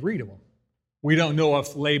and they agree to them. We don't know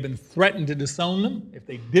if Laban threatened to disown them, if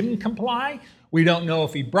they didn't comply. We don't know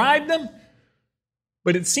if he bribed them.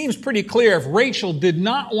 But it seems pretty clear if Rachel did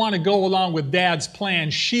not want to go along with Dad's plan,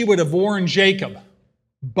 she would have warned Jacob.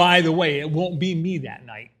 By the way, it won't be me that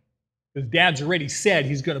night. Because Dad's already said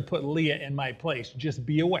he's going to put Leah in my place. Just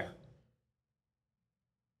be aware.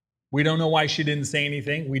 We don't know why she didn't say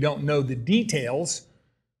anything. We don't know the details.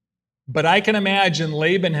 But I can imagine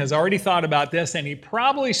Laban has already thought about this, and he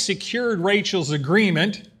probably secured Rachel's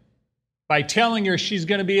agreement by telling her she's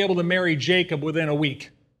going to be able to marry Jacob within a week.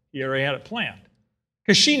 He already had it planned.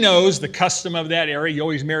 Because she knows the custom of that area. You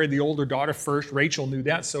always married the older daughter first. Rachel knew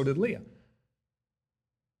that, so did Leah.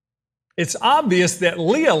 It's obvious that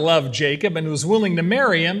Leah loved Jacob and was willing to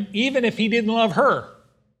marry him, even if he didn't love her.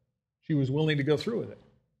 She was willing to go through with it.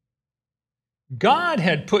 God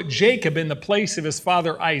had put Jacob in the place of his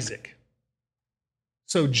father Isaac.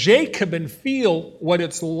 So Jacob can feel what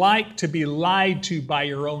it's like to be lied to by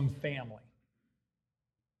your own family.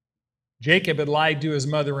 Jacob had lied to his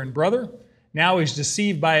mother and brother. Now he's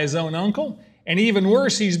deceived by his own uncle. And even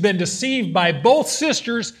worse, he's been deceived by both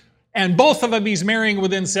sisters, and both of them he's marrying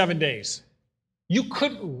within 7 days. You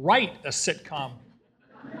couldn't write a sitcom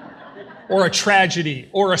or a tragedy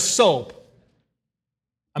or a soap.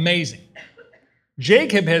 Amazing.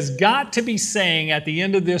 Jacob has got to be saying at the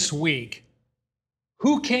end of this week,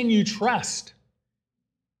 who can you trust?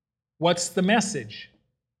 What's the message,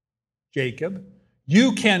 Jacob?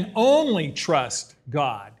 You can only trust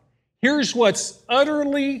God. Here's what's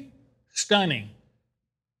utterly stunning.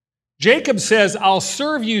 Jacob says, I'll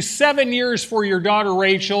serve you 7 years for your daughter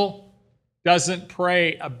Rachel. Doesn't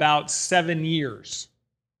pray about 7 years.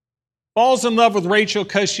 Falls in love with Rachel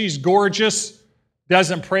because she's gorgeous.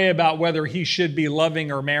 Doesn't pray about whether he should be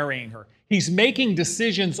loving or marrying her. He's making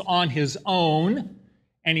decisions on his own,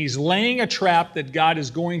 and he's laying a trap that God is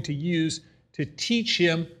going to use to teach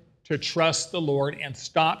him to trust the Lord and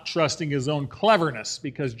stop trusting his own cleverness,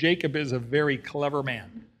 because Jacob is a very clever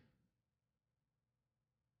man.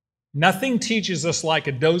 Nothing teaches us like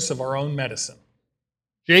a dose of our own medicine.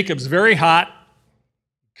 Jacob's very hot,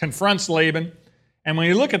 confronts Laban, and when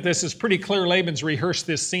you look at this, it's pretty clear Laban's rehearsed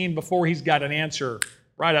this scene before. He's got an answer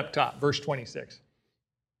right up top, verse 26.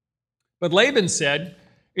 But Laban said,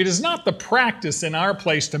 "It is not the practice in our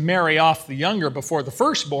place to marry off the younger before the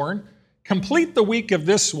firstborn. Complete the week of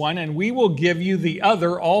this one, and we will give you the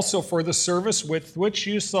other also for the service with which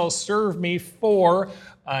you shall serve me for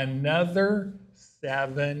another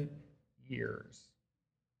 7 years."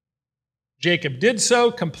 Jacob did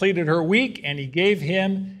so, completed her week, and he gave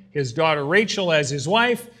him his daughter Rachel as his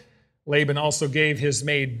wife. Laban also gave his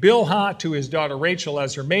maid Bilhah to his daughter Rachel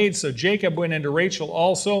as her maid. So Jacob went into Rachel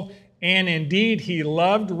also, and indeed he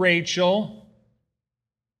loved Rachel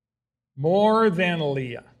more than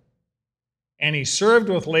Leah. And he served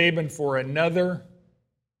with Laban for another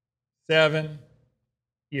 7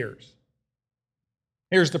 years.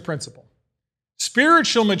 Here's the principle.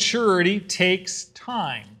 Spiritual maturity takes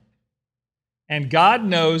time. And God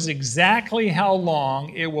knows exactly how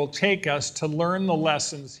long it will take us to learn the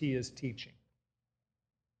lessons he is teaching.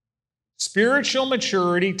 Spiritual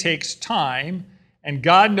maturity takes time, and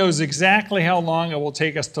God knows exactly how long it will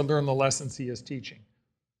take us to learn the lessons he is teaching.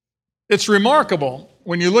 It's remarkable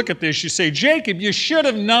when you look at this, you say, Jacob, you should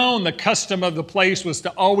have known the custom of the place was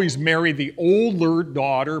to always marry the older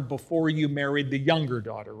daughter before you married the younger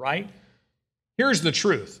daughter, right? Here's the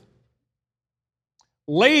truth.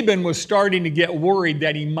 Laban was starting to get worried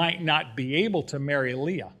that he might not be able to marry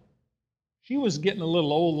Leah. She was getting a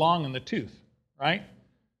little old, long in the tooth, right?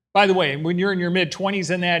 By the way, when you're in your mid-20s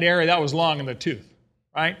in that era, that was long in the tooth,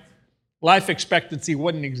 right? Life expectancy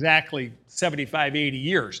wasn't exactly 75, 80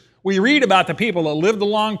 years. We read about the people that lived a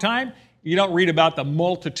long time. You don't read about the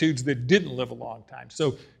multitudes that didn't live a long time.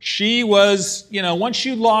 So she was, once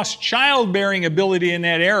you lost childbearing ability in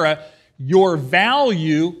that era, your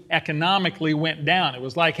value economically went down. It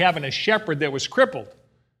was like having a shepherd that was crippled.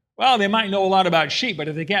 Well, they might know a lot about sheep, but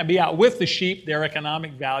if they can't be out with the sheep, their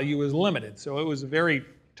economic value is limited. So it was a very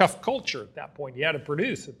tough culture at that point. You had to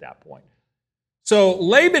produce at that point. So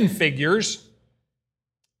Laban figures,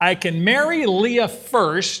 I can marry Leah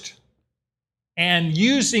first, and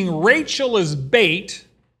using Rachel as bait,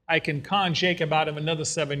 I can con Jacob out of another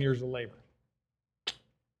 7 years of labor.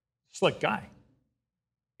 Slick guy.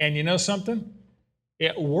 And you know something?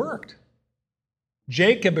 It worked.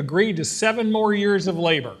 Jacob agreed to 7 more years of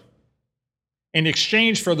labor in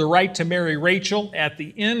exchange for the right to marry Rachel at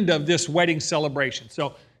the end of this wedding celebration.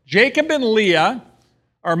 So Jacob and Leah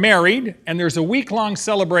are married, and there's a week-long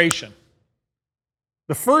celebration.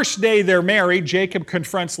 The first day they're married, Jacob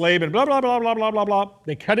confronts Laban, blah, blah, blah, blah, blah, blah, blah.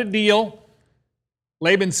 They cut a deal.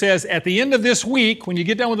 Laban says, at the end of this week, when you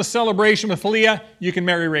get done with the celebration with Leah, you can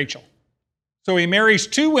marry Rachel. So he marries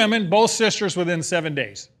 2 women, both sisters, within 7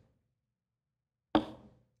 days.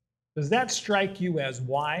 Does that strike you as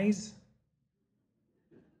wise?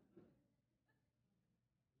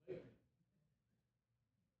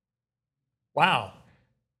 Wow.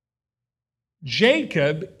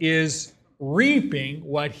 Jacob is reaping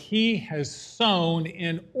what he has sown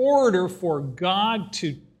in order for God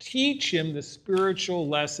to teach him the spiritual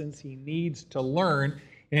lessons he needs to learn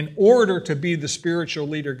in order to be the spiritual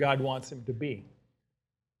leader God wants him to be.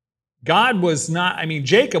 Jacob was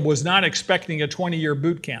not expecting a 20-year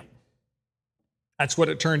boot camp. That's what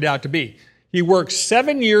it turned out to be. He worked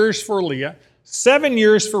 7 years for Leah, 7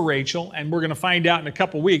 years for Rachel, and we're going to find out in a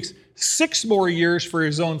couple weeks, 6 more years for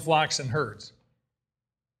his own flocks and herds.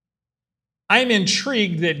 I'm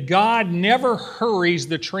intrigued that God never hurries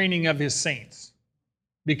the training of his saints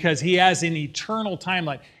because he has an eternal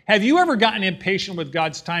timeline. Have you ever gotten impatient with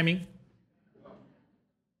God's timing?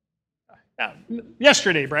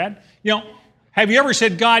 Yesterday, Brad. Have you ever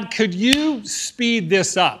said, God, could you speed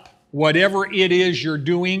this up? Whatever it is you're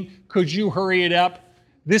doing, could you hurry it up?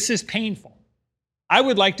 This is painful. I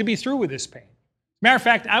would like to be through with this pain. Matter of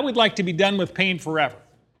fact, I would like to be done with pain forever.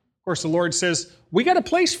 Of course, the Lord says, we got a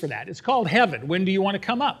place for that. It's called heaven. When do you want to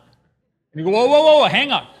come up? And you go, whoa,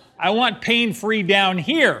 hang on. I want pain-free down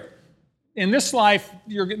here. In this life,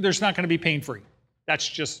 there's not going to be pain-free. That's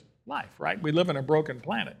just life, right? We live on a broken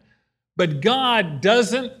planet. But God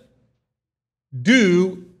doesn't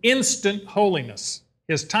do instant holiness.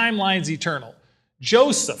 His timeline's eternal.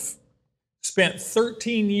 Joseph spent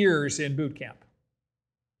 13 years in boot camp.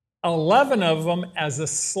 11 of them as a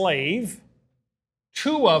slave,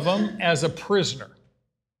 2 of them as a prisoner.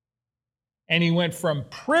 And he went from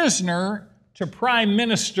prisoner to prime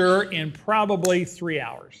minister in probably 3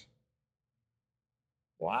 hours.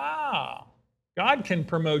 Wow. God can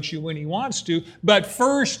promote you when he wants to, but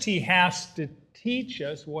first he has to teach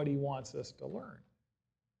us what he wants us to learn.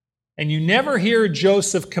 And you never hear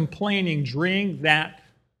Joseph complaining during that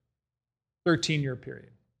 13-year period.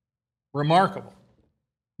 Remarkable.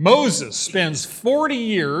 Moses spends 40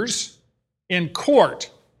 years in court,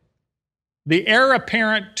 the heir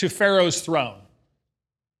apparent to Pharaoh's throne.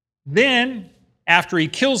 Then, after he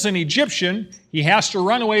kills an Egyptian, he has to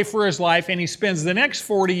run away for his life, and he spends the next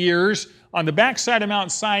 40 years on the backside of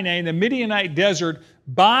Mount Sinai in the Midianite desert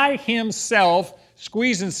by himself,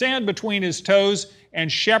 squeezing sand between his toes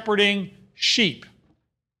and shepherding sheep.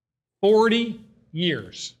 40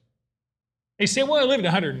 years. They say, well, he lived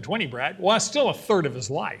 120, Brad. Well, that's still a third of his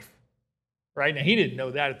life. Right? Now, he didn't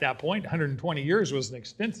know that at that point. 120 years was an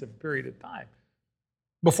extensive period of time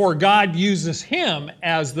before God uses him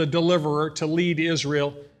as the deliverer to lead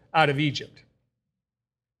Israel out of Egypt.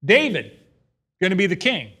 David, going to be the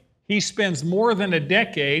king. He spends more than a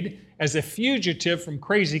decade as a fugitive from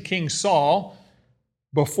crazy King Saul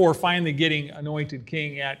before finally getting anointed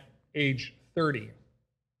king at age 30.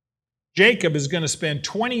 Jacob is going to spend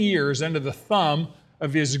 20 years under the thumb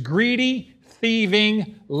of his greedy,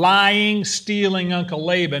 thieving, lying, stealing Uncle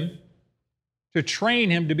Laban to train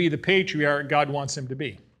him to be the patriarch God wants him to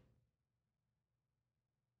be.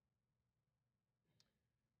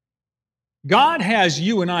 God has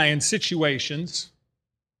you and I in situations,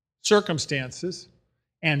 circumstances,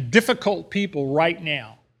 and difficult people right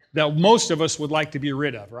now that most of us would like to be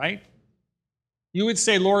rid of, right? You would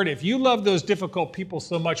say, Lord, if you love those difficult people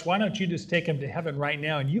so much, why don't you just take them to heaven right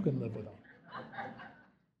now and you can live with them?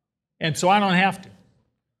 And so I don't have to.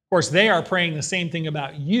 Of course, they are praying the same thing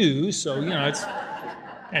about you, so,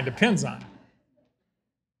 it depends on it.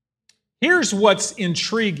 Here's what's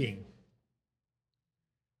intriguing.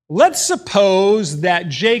 Let's suppose that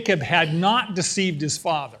Jacob had not deceived his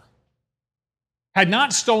father, had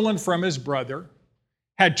not stolen from his brother,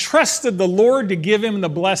 had trusted the Lord to give him the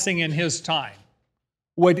blessing in his time.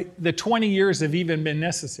 Would the 20 years have even been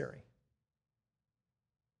necessary?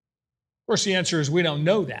 Of course, the answer is we don't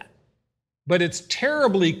know that. But it's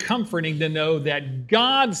terribly comforting to know that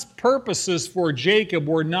God's purposes for Jacob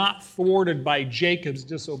were not thwarted by Jacob's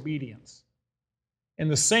disobedience. In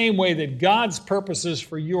the same way that God's purposes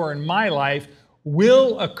for your and my life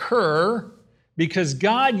will occur because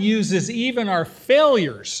God uses even our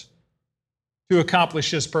failures to accomplish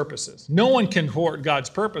his purposes. No one can thwart God's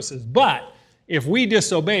purposes, but if we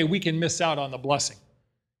disobey, we can miss out on the blessing.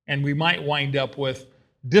 And we might wind up with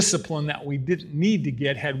discipline that we didn't need to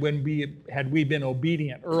get had we been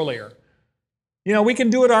obedient earlier. We can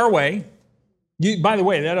do it our way. By the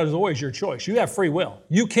way, that is always your choice. You have free will.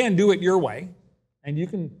 You can do it your way, and you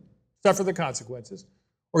can suffer the consequences.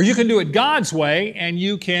 Or you can do it God's way, and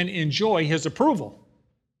you can enjoy his approval.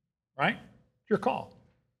 Right? It's your call.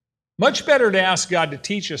 Much better to ask God to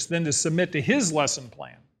teach us than to submit to his lesson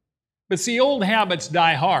plan. But see, old habits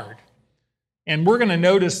die hard. And we're going to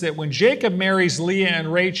notice that when Jacob marries Leah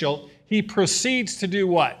and Rachel, he proceeds to do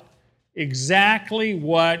what? Exactly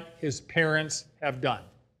what his parents have done.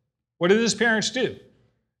 What did his parents do?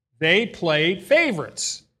 They played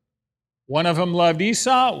favorites. One of them loved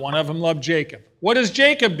Esau, one of them loved Jacob. What does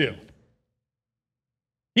Jacob do?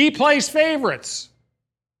 He plays favorites.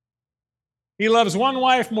 He loves one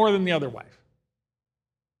wife more than the other wife.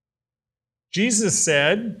 Jesus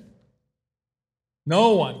said,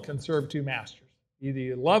 no one can serve two masters. Either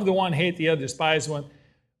you love the one, hate the other, despise one.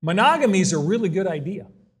 Monogamy is a really good idea.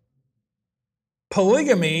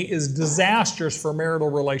 Polygamy is disastrous for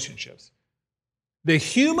marital relationships. The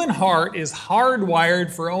human heart is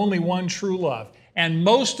hardwired for only one true love, and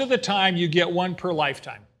most of the time you get one per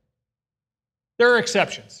lifetime. There are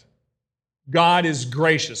exceptions. God is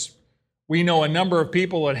gracious. We know a number of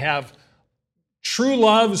people that have true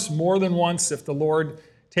loves more than once if the Lord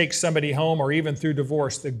takes somebody home or even through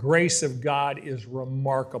divorce. The grace of God is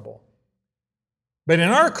remarkable. But in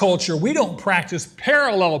our culture, we don't practice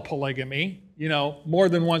parallel polygamy, more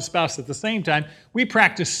than one spouse at the same time. We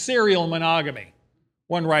practice serial monogamy,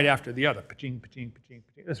 one right after the other. Paching, paching, paching,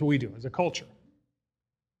 paching. That's what we do as a culture.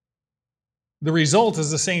 The result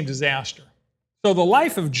is the same disaster. So the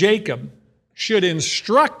life of Jacob should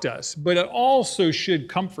instruct us, but it also should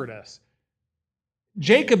comfort us.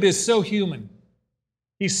 Jacob is so human.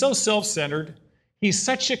 He's so self-centered. He's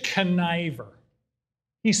such a conniver.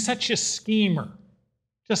 He's such a schemer,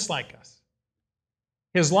 just like us.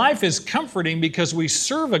 His life is comforting because we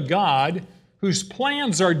serve a God whose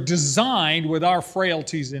plans are designed with our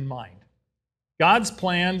frailties in mind. God's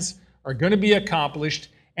plans are going to be accomplished.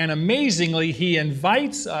 And amazingly, he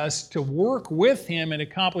invites us to work with him in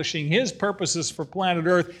accomplishing his purposes for planet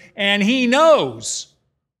Earth. And he knows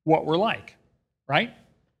what we're like, right?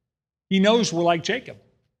 He knows we're like Jacob.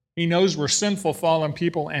 He knows we're sinful, fallen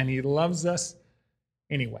people, and he loves us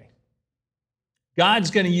anyway.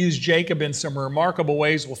 God's going to use Jacob in some remarkable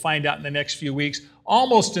ways. We'll find out in the next few weeks,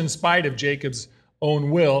 almost in spite of Jacob's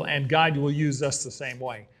own will, and God will use us the same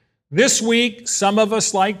way. This week, some of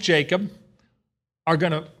us, like Jacob, are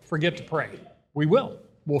going to forget to pray. We will.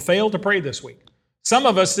 We'll fail to pray this week. Some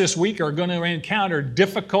of us this week are going to encounter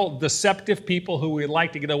difficult, deceptive people who we'd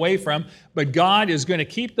like to get away from, but God is going to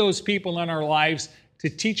keep those people in our lives to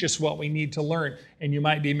teach us what we need to learn, and you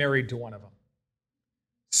might be married to one of them.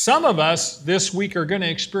 Some of us this week are going to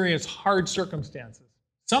experience hard circumstances,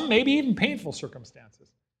 some maybe even painful circumstances.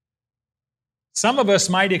 Some of us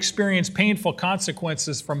might experience painful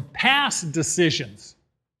consequences from past decisions.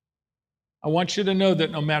 I want you to know that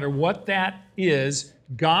no matter what that is,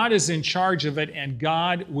 God is in charge of it, and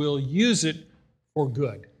God will use it for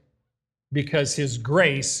good because his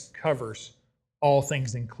grace covers all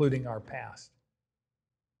things, including our past.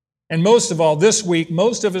 And most of all, this week,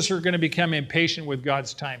 most of us are going to become impatient with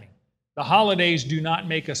God's timing. The holidays do not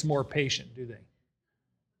make us more patient, do they?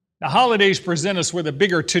 The holidays present us with a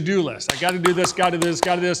bigger to-do list. I got to do this, got to do this,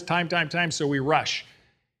 got to do this, time, so we rush.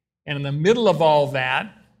 And in the middle of all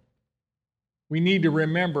that, we need to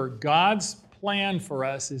remember God's plan for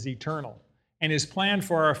us is eternal, and his plan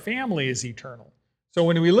for our family is eternal. So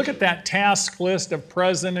when we look at that task list of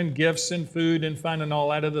present and gifts and food and fun and all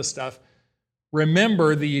that other stuff,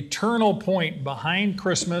 remember the eternal point behind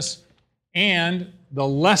Christmas and the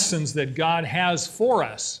lessons that God has for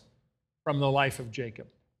us from the life of Jacob.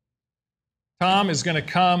 Tom is going to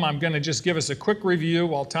come. I'm going to just give us a quick review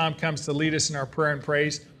while Tom comes to lead us in our prayer and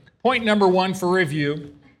praise. Point number 1 for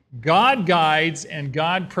review: God guides and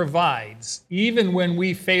God provides even when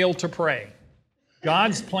we fail to pray.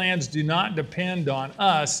 God's plans do not depend on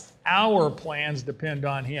us. Our plans depend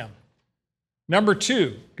on him. Number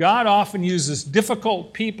 2, God often uses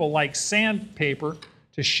difficult people like sandpaper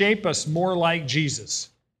to shape us more like Jesus.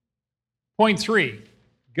 Point 3,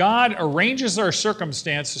 God arranges our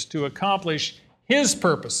circumstances to accomplish his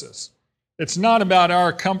purposes. It's not about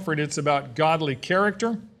our comfort, it's about godly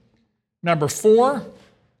character. Number 4,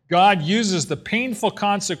 God uses the painful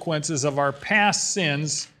consequences of our past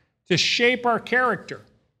sins to shape our character.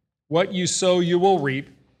 What you sow, you will reap.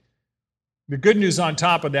 The good news on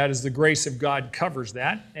top of that is the grace of God covers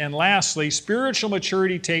that. And lastly, spiritual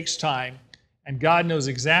maturity takes time, and God knows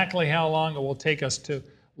exactly how long it will take us to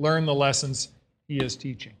learn the lessons he is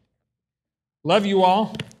teaching. Love you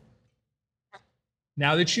all.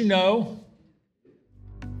 Now that you know,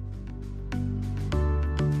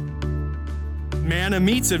 Manna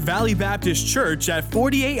meets at Valley Baptist Church at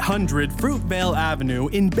 4800 Fruitvale Avenue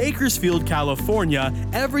in Bakersfield, California,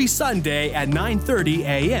 every Sunday at 9:30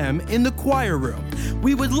 a.m. in the choir room.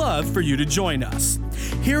 We would love for you to join us.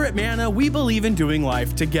 Here at Manna, we believe in doing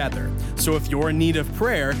life together. So if you're in need of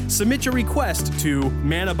prayer, submit your request to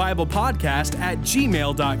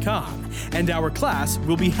mannabiblepodcast@gmail.com, and our class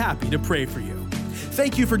will be happy to pray for you.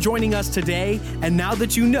 Thank you for joining us today, and now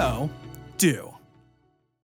that you know, do.